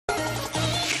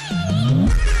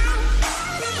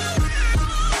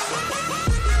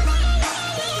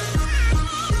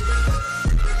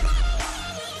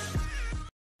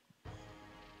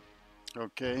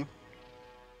Okay,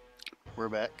 we're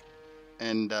back,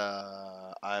 and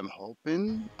I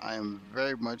am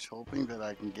very much hoping that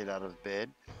I can get out of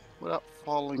bed without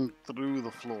falling through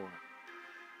the floor.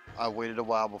 I waited a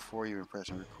while before even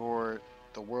pressing record.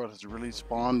 The world has really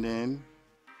spawned in.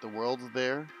 The world's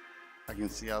there. I can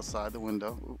see outside the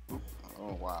window. Oop, oop.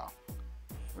 Oh wow,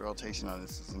 the rotation on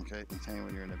this is insane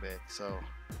when you're in the bed. So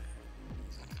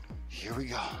here we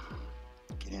go.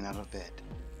 Getting out of bed.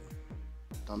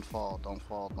 Don't fall, don't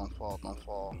fall, don't fall, don't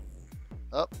fall.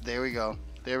 Up, there we go.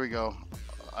 There we go.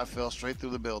 I fell straight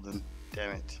through the building.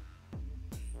 Damn it.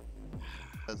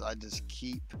 Because I just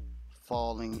keep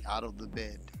falling out of the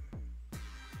bed.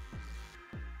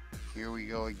 Here we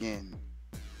go again.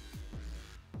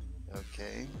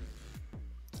 Okay.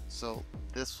 So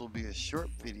this will be a short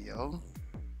video.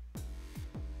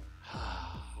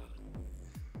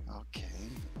 Okay.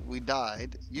 We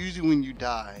died. Usually when you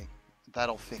die,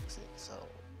 that'll fix it. So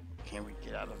can we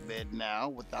get out of bed now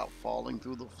without falling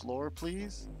through the floor,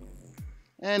 please?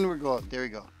 And we're going. There we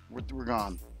go. We're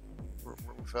gone.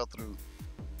 We fell through.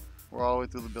 We're all the way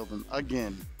through the building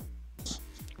again.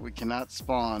 We cannot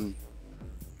spawn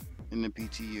in the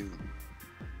PTU.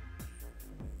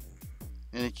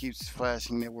 And it keeps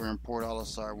flashing that we're in Port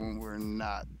Olisar when we're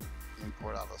not in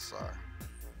Port Olisar.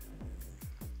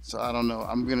 So I don't know.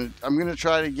 I'm gonna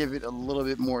try to give it a little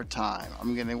bit more time.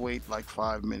 I'm gonna wait like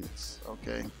 5 minutes.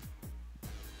 Okay.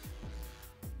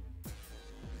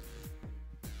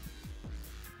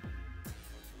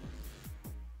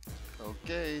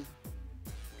 Okay.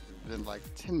 It's been like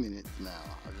 10 minutes now.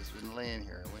 I've just been laying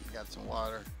here. I went and got some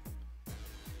water,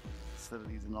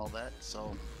 facilities and all that.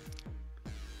 So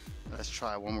let's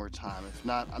try one more time. If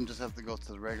not, I'm just have to go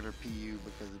to the regular PU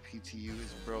because the PTU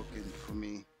is broken for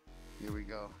me. Here we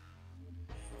go.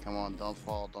 Come on, don't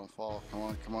fall, don't fall.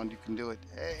 Come on, you can do it.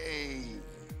 Hey,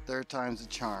 third time's a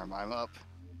charm. I'm up.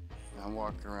 I'm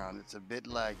walking around. It's a bit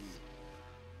laggy.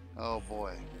 Oh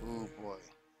boy, oh boy.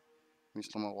 Let me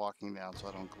slow my walking down so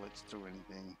I don't glitch through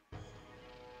anything.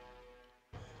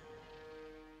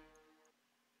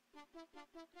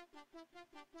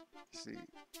 See,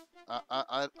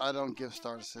 I don't give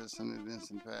Star Citizen an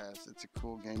instant pass. It's a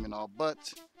cool game and all, but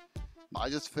I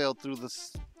just fell through the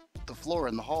floor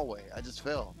in the hallway. I just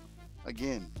fell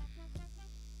again.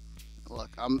 Look,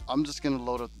 I'm just gonna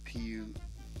load up the PU.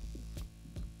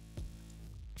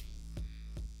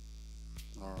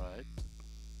 All right,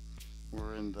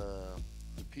 we're in the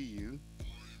PU,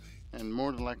 and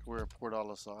more than likely we're at Port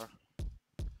Olisar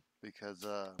because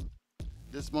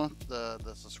this month the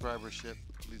subscribership,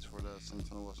 at least for the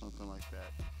Sentinel or something like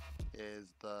that, is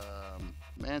the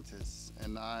Mantis,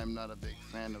 and I'm not a big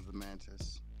fan of the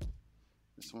Mantis.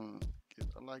 This one,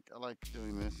 I like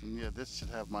doing this, and yeah, this should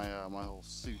have my my whole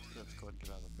suit. Let's go ahead and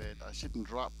get out of bed. I shouldn't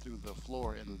drop through the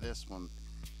floor in this one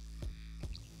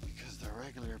because the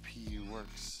regular PU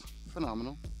works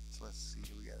phenomenal. So let's see,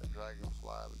 we got a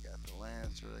Dragonfly, we got the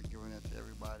Lancer, they're giving it to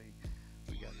everybody.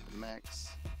 We got the Max,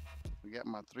 we got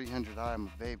my 300i,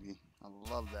 my baby. I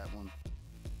love that one.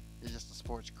 It's just a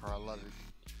sports car, I love it.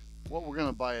 Well, we're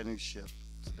gonna buy a new ship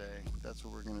today. That's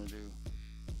what we're gonna do.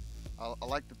 I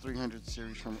like the 300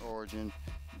 series from Origin.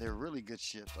 They're really good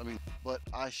ships. I mean, but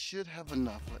I should have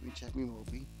enough. Let me check my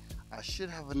Moby. I should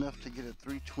have enough to get a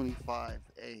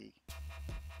 325A.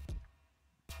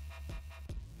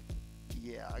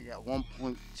 Yeah, I got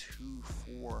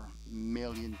 1.24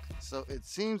 million. So it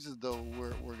seems as though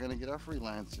we're gonna get our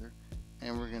freelancer,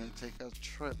 and we're gonna take a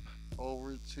trip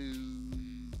over to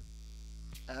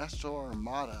Astro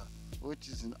Armada, which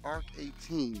is an Arc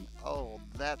 18. Oh,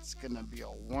 that's gonna be a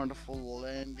wonderful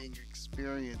landing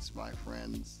experience, my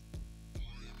friends.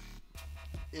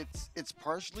 It's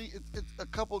partially it's a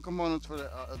couple of components for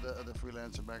the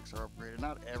freelancer Max are upgraded.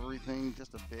 Not everything,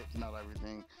 just a bit, not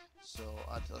everything. So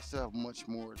I still have much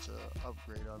more to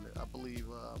upgrade on it. I believe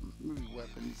maybe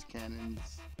weapons,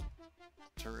 cannons,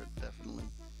 turret, definitely.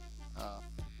 Uh,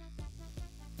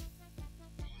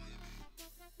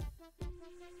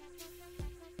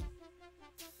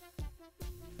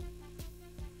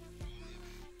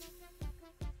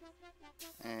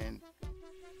 and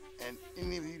And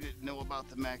any of you that know about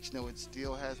the Max know it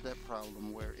still has that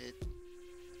problem where it,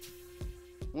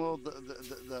 well,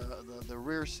 the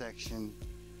rear section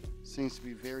seems to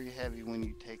be very heavy when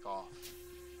you take off.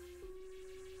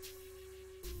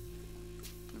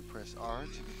 We press R to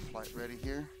get the flight ready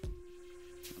here.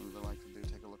 What I like to do,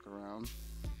 take a look around.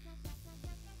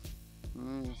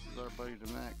 This is our buddy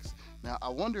the Max. Now I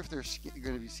wonder if there's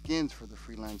going to be skins for the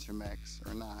Freelancer Max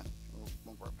or not. We'll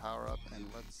bump our power up and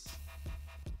let's.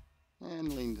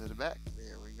 And lean to the back.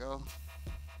 There we go.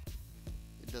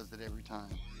 It does it every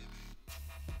time.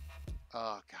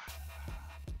 Oh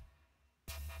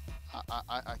God,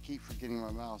 I keep forgetting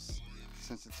my mouse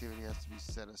sensitivity has to be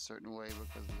set a certain way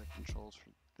because the controls for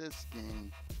this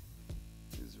game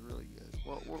is really good.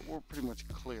 Well, we're pretty much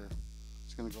clear.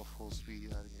 Just gonna go full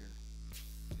speed out of here.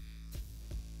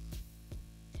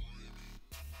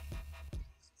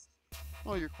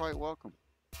 Oh, you're quite welcome.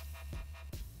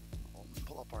 I'll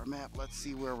pull up our map. Let's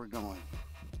see where we're going.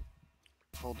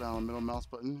 Hold down the middle mouse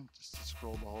button just to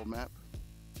scroll the whole map.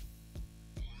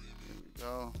 There we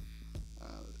go.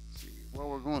 Let's see. Well,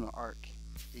 we're going to Arc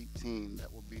 18.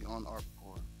 That will be on Arc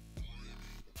Core.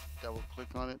 Double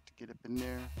click on it to get up in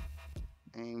there.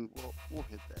 And we'll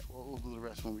hit that. We'll do the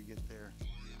rest when we get there.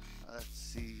 Let's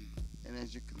see. And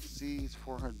as you can see, it's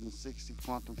 460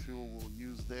 quantum fuel we'll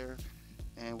use there.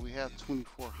 And we have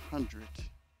 2,400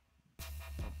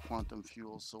 of quantum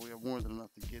fuel, so we have more than enough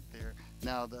to get there.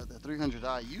 Now, the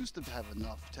 300i used to have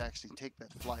enough to actually take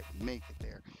that flight and make it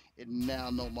there. It now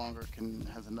no longer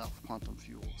has enough quantum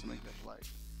fuel to make that flight.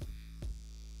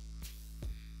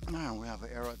 Now we have an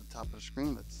arrow at the top of the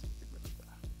screen. Let's get rid of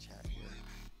the chat here.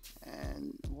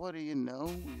 And what do you know?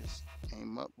 We just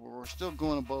aim up. We're still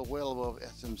going above, well above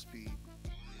SM speed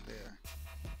there.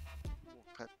 We'll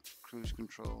cut cruise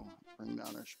control, bring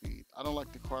down our speed. I don't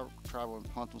like to travel in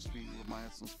quantum speed with my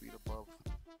SM speed above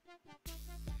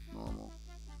normal.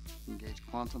 Engage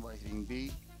quantum by hitting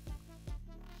B.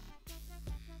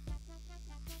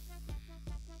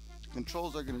 The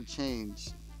controls are going to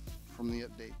change from the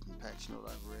update and patch note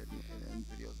I've read and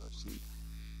videos I've seen.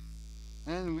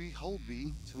 And we hold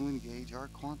B to engage our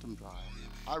quantum drive.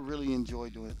 I really enjoy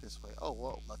doing it this way. Oh,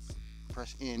 whoa, let's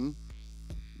press in.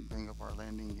 Bring up our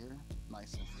landing gear.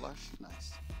 Nice and flush.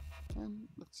 Nice. And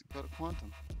let's go to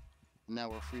quantum. And now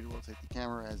we're free to rotate the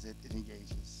camera as it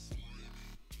engages.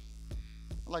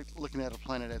 I like looking at a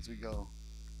planet as we go.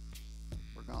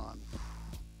 We're gone.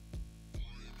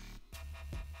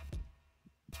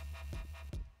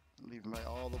 Leaving by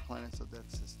all the planets of that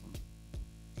system.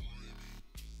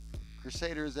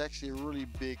 Crusader is actually a really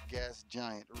big gas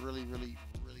giant. Really, really,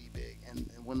 really big.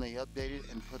 And when they updated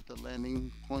and put the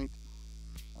landing point,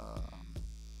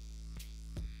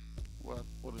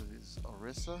 what it is,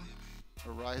 Ariza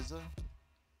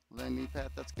landing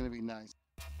pad, that's going to be nice.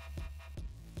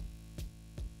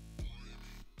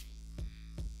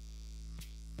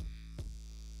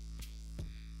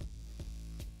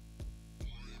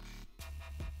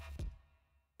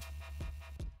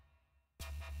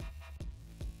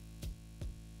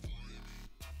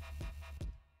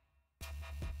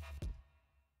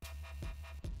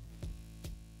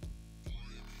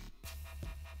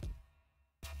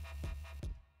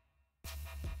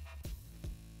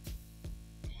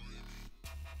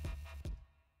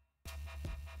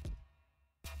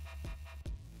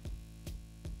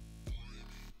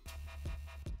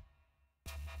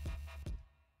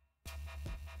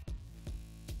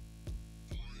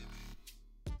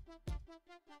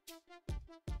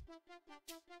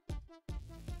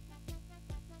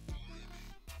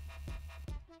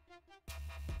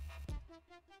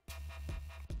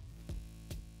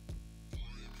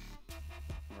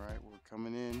 Alright, we're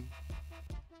coming in.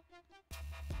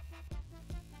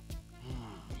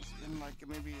 It's been like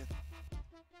maybe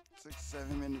a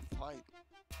 6-7 minute flight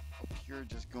up here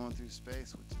just going through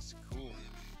space, which is cool.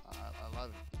 I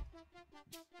love it.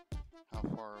 How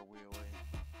far are we away?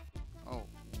 Oh,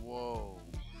 whoa.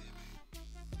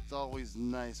 It's always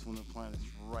nice when the planet's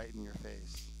right in your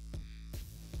face.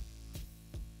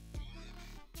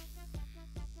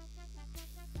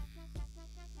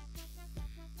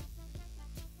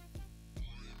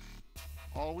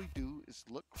 All we do is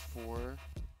look for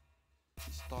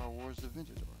the Star Wars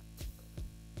Aventador.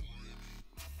 Is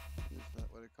that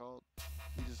what it's called?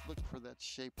 You just look for that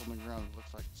shape on the ground that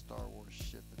looks like a Star Wars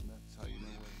ship, and that's how you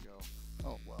know where to go.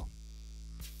 Oh, well.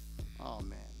 Oh,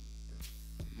 man.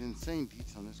 The insane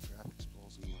detail on this graphics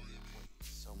blows me away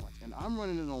so much. And I'm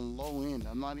running it on low end.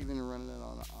 I'm not even running it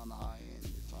on high end.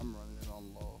 I'm running it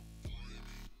on low.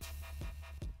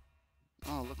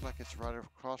 Oh, it looks like it's right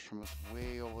across from us,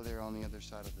 way over there on the other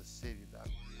side of the city.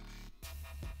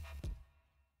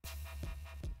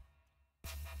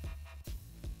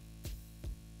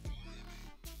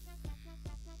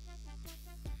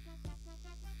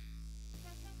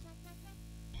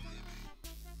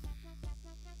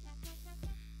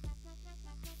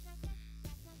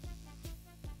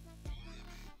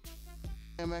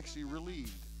 I'm actually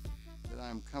relieved that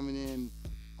I'm coming in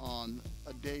on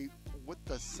a day with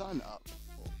the sun up.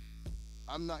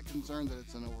 I'm not concerned that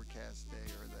it's an overcast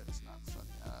day or that it's not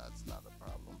sunny. It's not a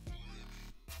problem.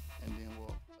 And then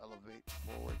we'll elevate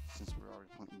forward since we're already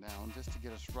pointing down just to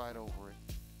get us right over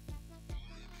it.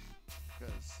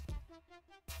 because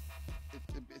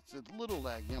it's a little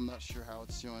laggy. I'm not sure how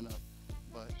it's showing up,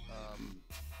 but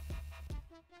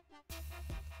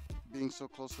being so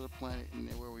close to the planet and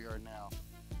where we are now,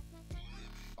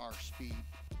 our speed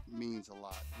means a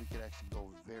lot. We could actually go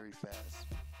very fast.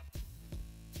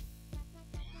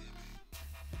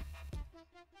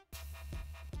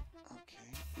 Okay,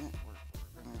 yeah,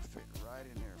 we're gonna fit right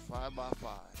in there,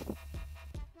 5x5.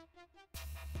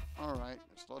 All right,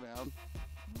 slow down.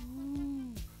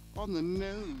 Ooh, on the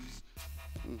nose.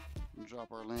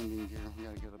 Drop our landing gear. We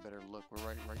gotta get a better look. We're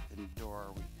right in the door,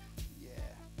 are we?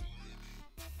 Yeah.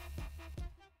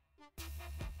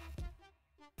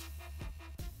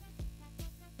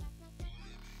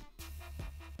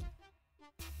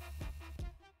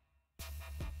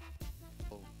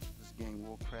 Oh, this game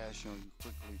will crash on you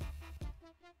quickly.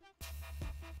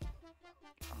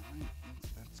 All right,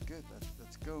 that's good.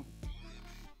 Let's go.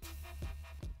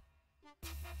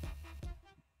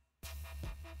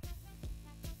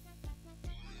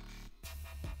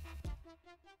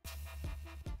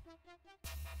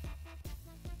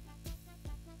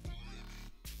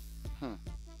 Huh.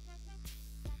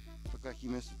 Look like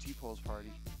you missed a T-Pose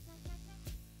party.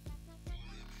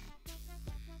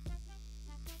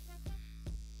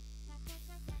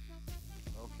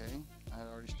 Okay, I had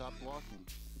already stopped walking.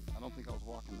 I don't think I was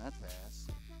walking that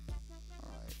fast.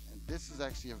 Alright, and this is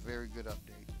actually a very good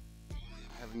update.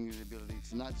 Having the ability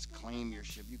to not just claim your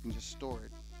ship, you can just store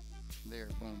it. There,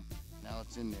 boom. Now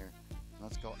it's in there.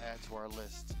 Let's go add to our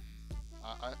list.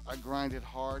 I grinded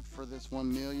hard for this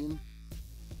 1 million.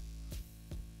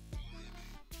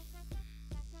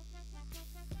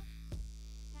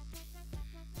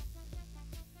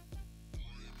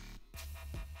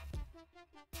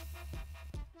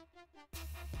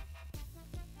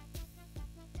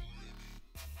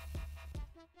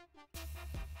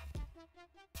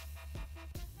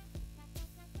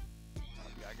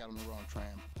 Yeah, I got on the wrong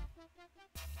tram.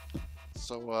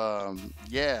 So,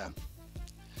 yeah,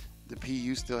 the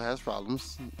PU still has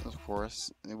problems, of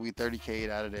course. And we 30K'd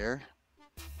out of there.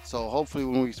 So hopefully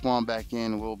when we spawn back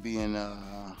in, we'll be in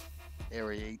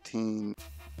Area 18.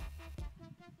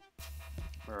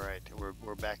 Alright,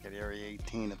 we're back at Area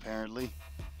 18 apparently.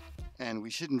 And we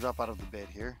shouldn't drop out of the bed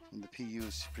here. And the PU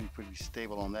is pretty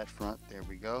stable on that front. There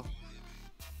we go.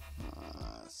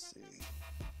 Let's see.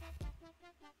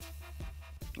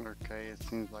 Okay, it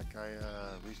seems like I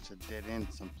reached a dead end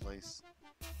someplace.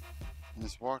 And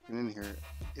just walking in here,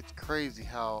 it's crazy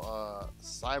how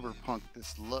cyberpunk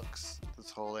this looks, this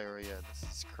whole area. This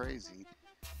is crazy.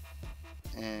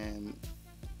 And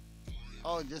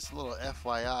oh, just a little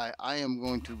FYI, I am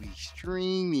going to be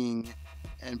streaming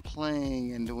and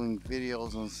playing and doing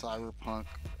videos on cyberpunk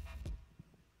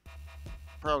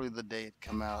probably the day it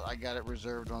come out. I got it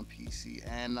reserved on PC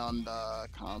and on the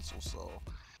console, so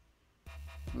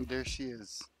there she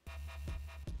is.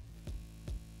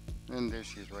 And there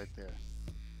she is right there.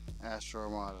 Astro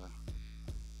Armada.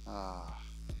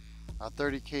 I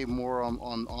 30K more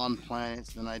on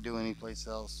planets than I do anyplace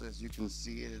else. As you can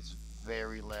see, it is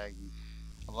very laggy.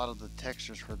 A lot of the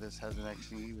textures for this hasn't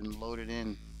actually even loaded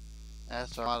in.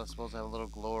 Astro Armada is supposed to have a little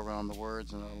glow around the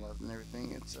words and all that and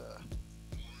everything. It's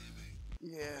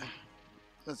yeah.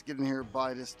 Let's get in here,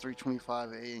 buy this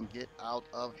 325A and get out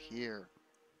of here.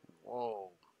 Whoa.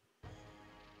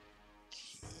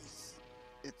 Jeez.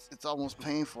 It's almost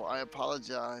painful. I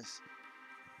apologize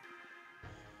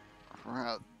for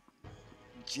how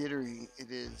jittery it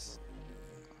is.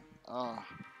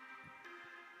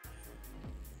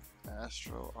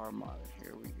 Astro Armada,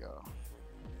 here we go.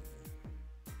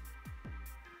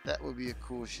 That would be a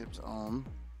cool ship to own.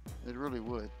 It really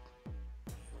would.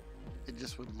 It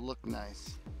just would look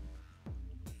nice.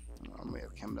 I may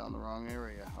have come down the wrong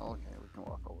area. Oh, okay, we can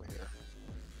walk over here.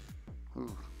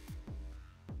 Ooh.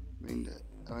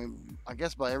 I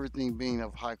guess by everything being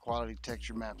of high quality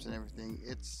texture maps and everything,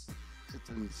 it's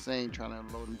insane trying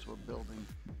to load into a building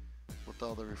with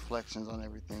all the reflections on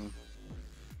everything.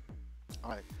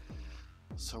 Alright,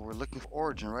 so we're looking for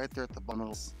Origin right there at the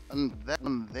bottom. And that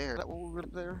one there, that what we're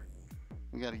there?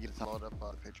 We gotta get it to load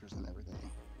up pictures and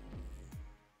everything.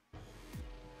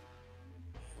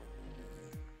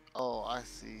 Oh, I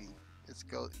see.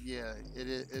 Yeah, it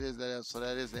is that. So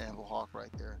that is the Anvil Hawk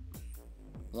right there.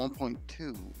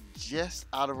 1.2, just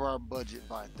out of our budget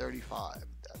by 35.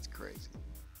 That's crazy.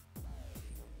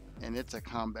 And it's a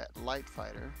combat light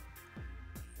fighter.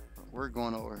 We're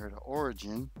going over here to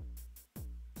Origin,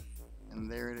 and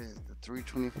there it is, the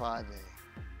 325A.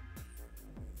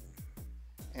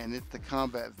 And it's the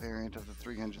combat variant of the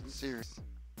 300 series.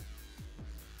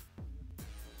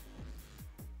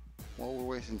 Well,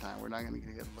 we're wasting time. We're not going to get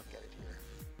a good look at it here.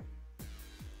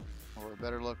 or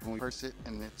better luck when we purchase it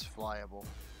and it's flyable.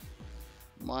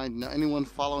 Anyone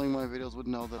following my videos would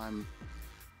know that I'm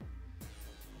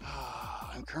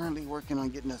currently working on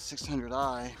getting a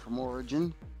 600i from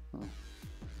Origin.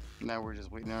 Now we're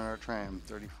just waiting on our tram.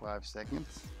 35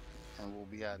 seconds and we'll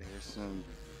be out of here soon.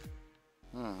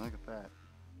 Oh, look at that.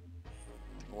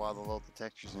 Took a while to load the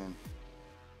textures in.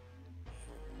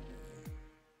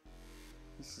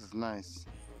 This is nice.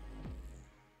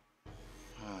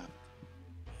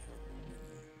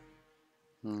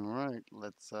 Alright,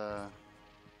 let's where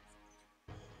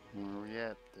are we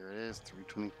at? There it is,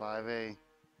 325A.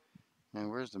 And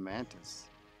where's the mantis?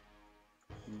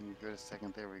 Give it a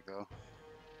second, there we go.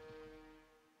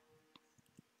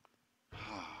 I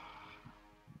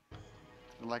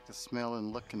like the smell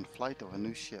and look and flight of a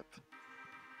new ship.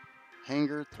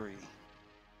 Hangar 3.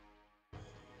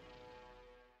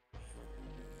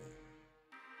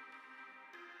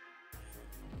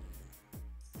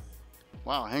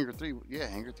 Wow, Hangar 3. Yeah,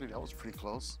 Hangar 3. That was pretty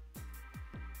close.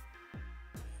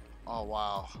 Oh,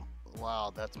 wow.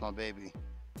 Wow, that's my baby.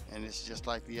 And it's just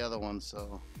like the other one,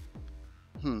 so.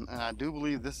 And I do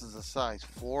believe this is a size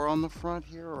 4 on the front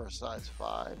here, or a size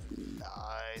 5.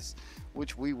 Nice.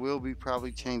 Which we will be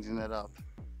probably changing that up.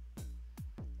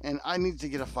 And I need to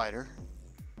get a fighter.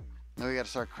 Now we got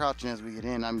to start crouching as we get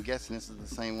in. I'm guessing this is the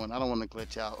same one. I don't want to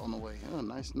glitch out on the way. Oh,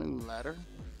 nice new ladder.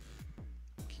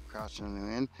 Keep crouching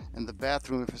in. And the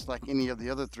bathroom, if it's like any of the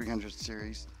other 300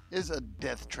 series, is a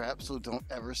death trap, so don't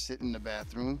ever sit in the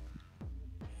bathroom.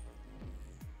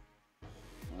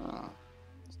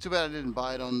 It's too bad I didn't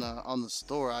buy it on the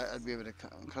store. I'd be able to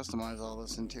customize all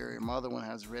this interior. My other one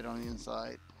has red on the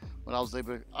inside, but I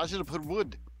should have put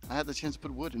wood. I had the chance to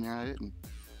put wood in there, I didn't.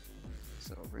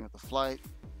 So I'll bring up the flight.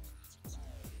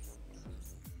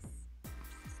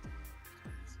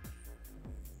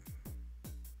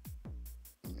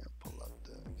 Yeah, pull up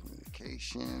the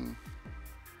communication.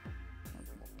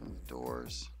 Open the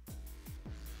doors.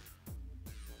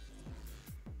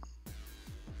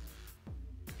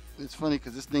 It's funny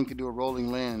because this thing can do a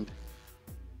rolling land.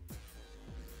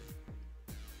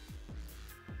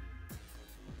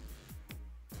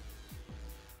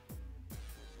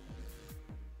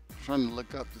 I'm trying to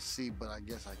look up to see, but I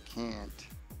guess I can't.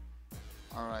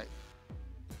 Alright.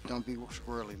 Don't be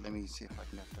squirrely. Let me see if I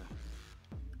can get the...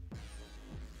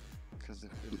 Because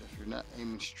if you're not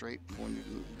aiming straight when you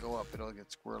go up, it'll get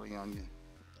squirrely on you.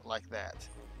 Like that.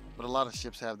 But a lot of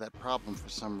ships have that problem for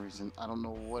some reason. I don't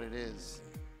know what it is.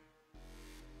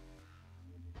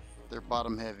 They're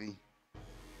bottom heavy.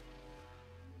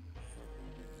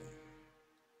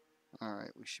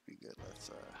 Alright, we should be good. Let's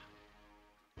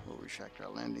we'll retract our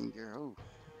landing gear. Oh.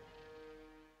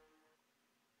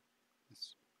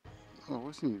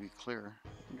 We seem to be clear.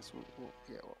 I guess we'll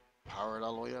power it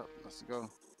all the way up. Let's go.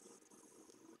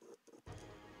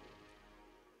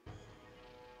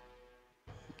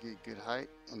 Get good height,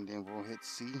 and then we'll hit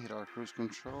C, hit our cruise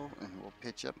control, and we'll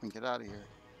pitch up and get out of here.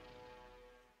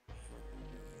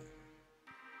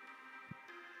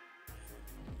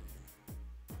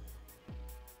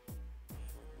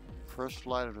 First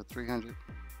flight of the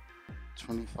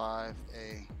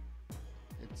 325A.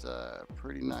 It's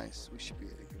pretty nice. We should be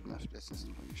at a good enough distance to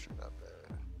make sure up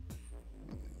there.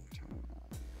 Turn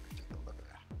around here, take a look at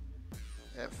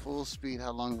that. At full speed,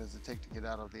 how long does it take to get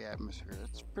out of the atmosphere? It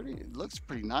looks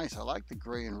pretty nice. I like the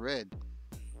gray and red.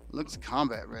 It looks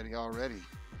combat ready already.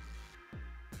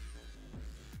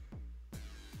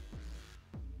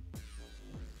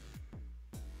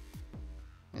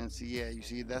 And see, yeah, you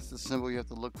see, that's the symbol you have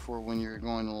to look for when you're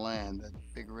going to land. That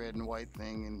big red and white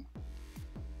thing, and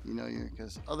you know,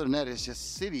 because other than that, it's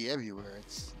just city everywhere.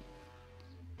 It's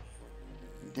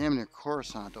damn near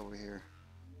Coruscant over here.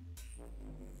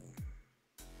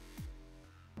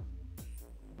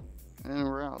 And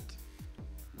we're out.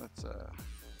 Let's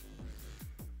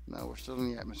no, we're still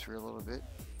in the atmosphere a little bit.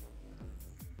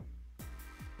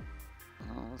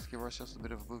 Let's give ourselves a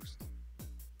bit of a boost.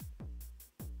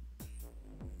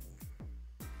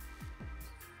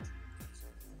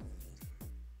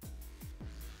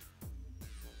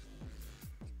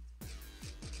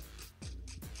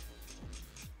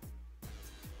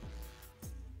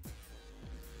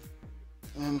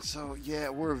 And so, yeah,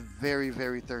 we're very,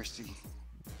 very thirsty.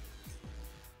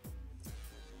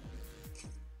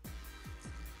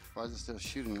 Why is it still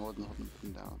shooting? I wasn't holding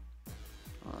them down.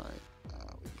 Alright,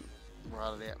 we're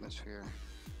out of the atmosphere.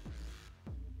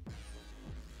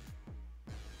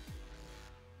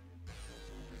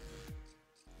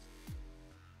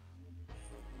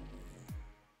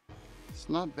 It's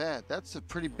not bad. That's a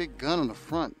pretty big gun on the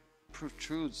front.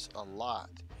 Protrudes a lot.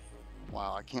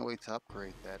 Wow, I can't wait to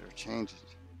upgrade that or change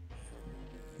it.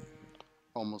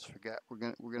 Almost forgot.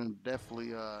 We're gonna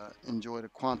definitely enjoy the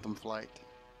quantum flight.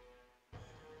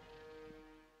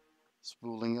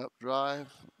 Spooling up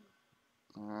drive.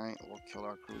 All right, we'll kill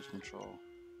our cruise control.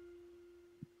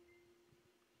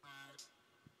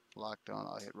 Locked on.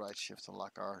 I'll hit right shift to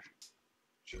lock our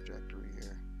trajectory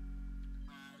here.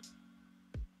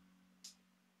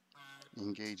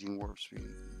 Engaging warp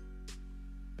speed.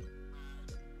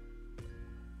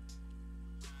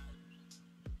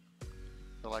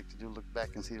 I like to do look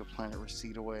back and see the planet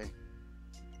recede away.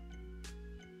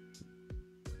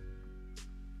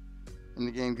 And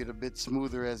the game get a bit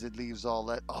smoother as it leaves all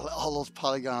those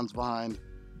polygons behind.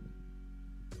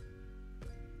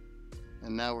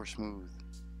 And now we're smooth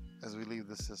as we leave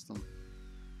the system.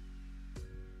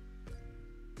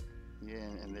 Yeah,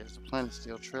 and there's the planet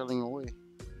still trailing away.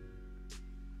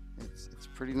 It's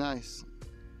pretty nice.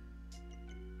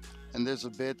 And there's a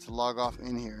bit to log off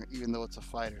in here, even though it's a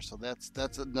fighter. So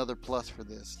that's another plus for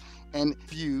this. And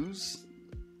views,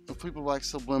 people like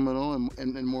Subliminal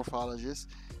and Morphologists,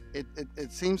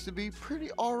 it seems to be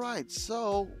pretty alright.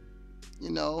 So,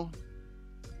 you know,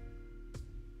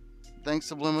 thanks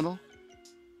Subliminal.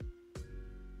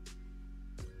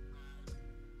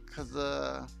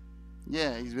 Cause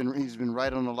yeah, he's been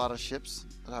right on a lot of ships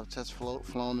that I've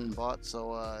flown and bought.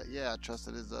 So yeah, I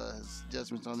trusted his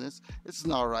judgments on this. It's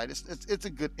an alright. It's a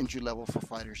good entry level for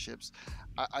fighter ships.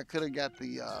 I could have got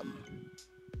the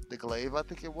Glaive, I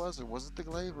think it was, or was it the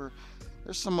Glaive, or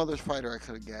there's some other fighter I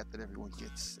could have got that everyone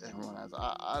gets. Everyone has.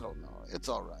 I don't know. It's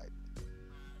alright.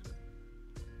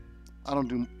 I don't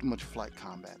do much flight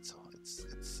combat, so it's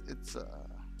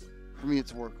for me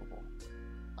it's workable.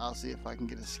 I'll see if I can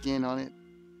get a skin on it.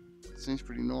 It seems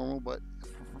pretty normal, but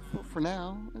for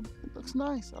now, it looks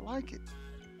nice. I like it.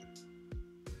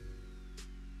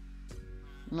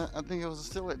 And I think it was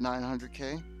still at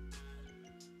 900K.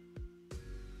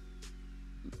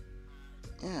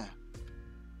 Yeah.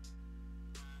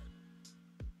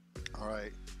 All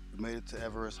right, we made it to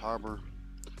Everest Harbor.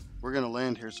 We're gonna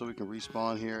land here so we can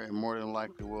respawn here, and more than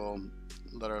likely we'll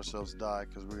let ourselves die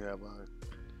because we have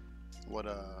what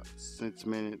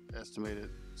 6-minute estimated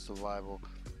survival.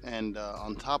 And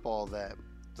on top of all that,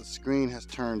 the screen has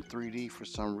turned 3D for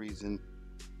some reason.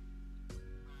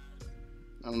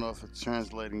 I don't know if it's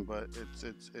translating, but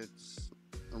it's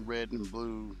red and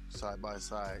blue side by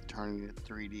side, turning it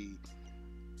 3D.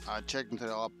 I checked into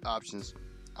the options.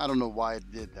 I don't know why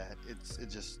it did that. It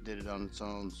just did it on its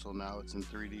own, so now it's in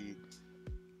 3D.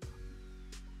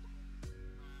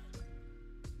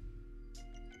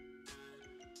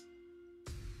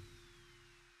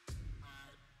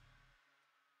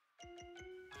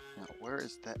 Now, where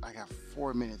is that? I got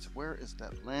 4 minutes. Where is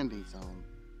that landing zone?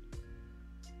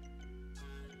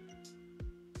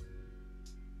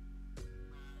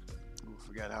 Ooh,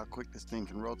 forgot how quick this thing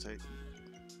can rotate.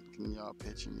 Can y'all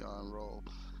pitch and y'all roll?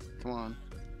 Come on.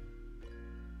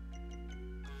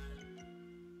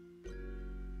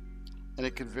 And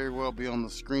it could very well be on the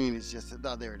screen. It's just,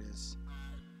 oh, there it is.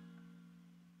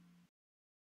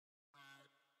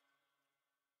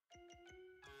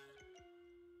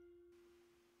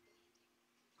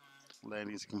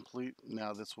 Landing is complete.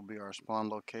 Now this will be our spawn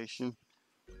location.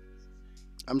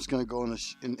 I'm just gonna go in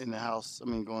the house. I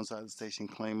mean, go inside the station,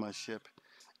 claim my ship,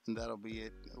 and that'll be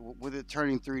it. With it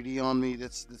turning 3D on me,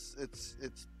 it's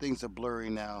things are blurry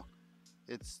now.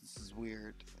 This is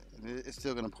weird. It's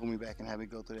still gonna pull me back and have me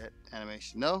go through that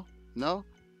animation. No,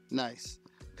 nice.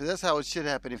 Because that's how it should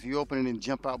happen. If you open it and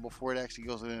jump out before it actually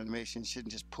goes to the animation, it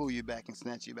shouldn't just pull you back and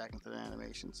snatch you back into the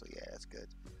animation. So yeah, that's good.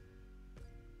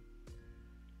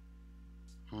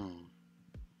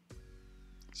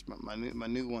 It's my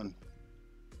new one.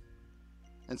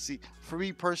 And see, for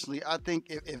me personally, I think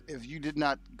if you did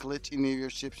not glitch any of your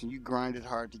ships and you grinded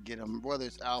hard to get them, whether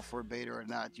it's alpha or beta or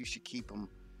not, you should keep them.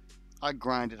 I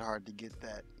grinded hard to get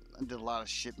that. I did a lot of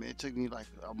shipment. It took me like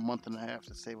a month and a half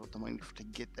to save up the money to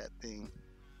get that thing.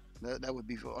 That would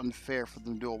be unfair for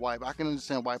them to do a wipe. I can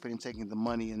understand wiping and taking the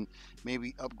money and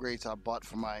maybe upgrades I bought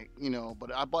for my,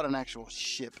 but I bought an actual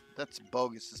ship. That's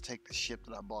bogus to take the ship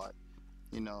that I bought.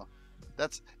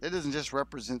 That doesn't just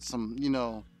represent some,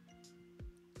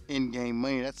 in-game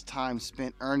money. That's time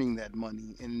spent earning that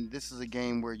money. And this is a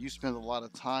game where you spend a lot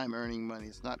of time earning money.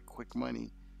 It's not quick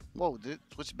money. Whoa, did it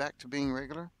switch back to being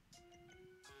regular?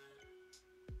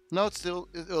 No, it's still,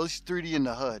 at least 3D in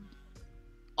the HUD.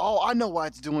 Oh, I know why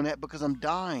it's doing that, because I'm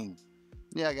dying.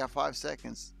 Yeah, I got 5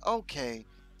 seconds. Okay.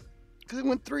 Because it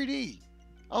went 3D.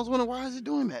 I was wondering, why is it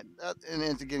doing that? And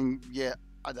then it's getting, yeah,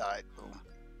 I died. Boom.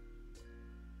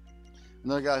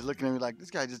 Another guy's looking at me like, this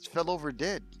guy just fell over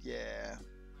dead. Yeah.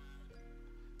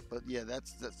 But yeah,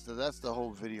 that's the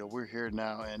whole video. We're here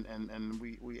now, and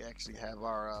we actually have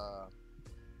our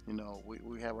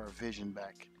we have our vision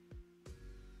back.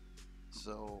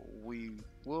 So we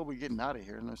will be getting out of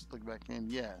here. Let's look back in.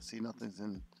 Yeah, see, nothing's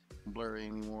in blurry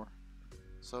anymore.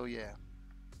 So yeah,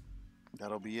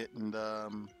 that'll be it. And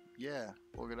yeah,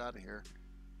 we'll get out of here.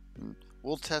 And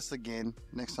we'll test again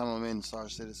next time I'm in Star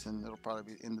Citizen. It'll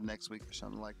probably be in the next week or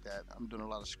something like that. I'm doing a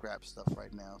lot of scrap stuff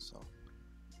right now, so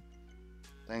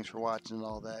thanks for watching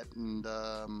all that, and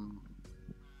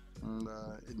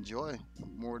enjoy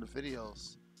more of the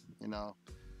videos. You know,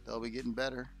 they'll be getting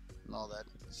better and all that.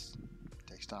 It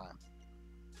takes time.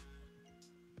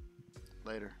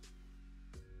 Later.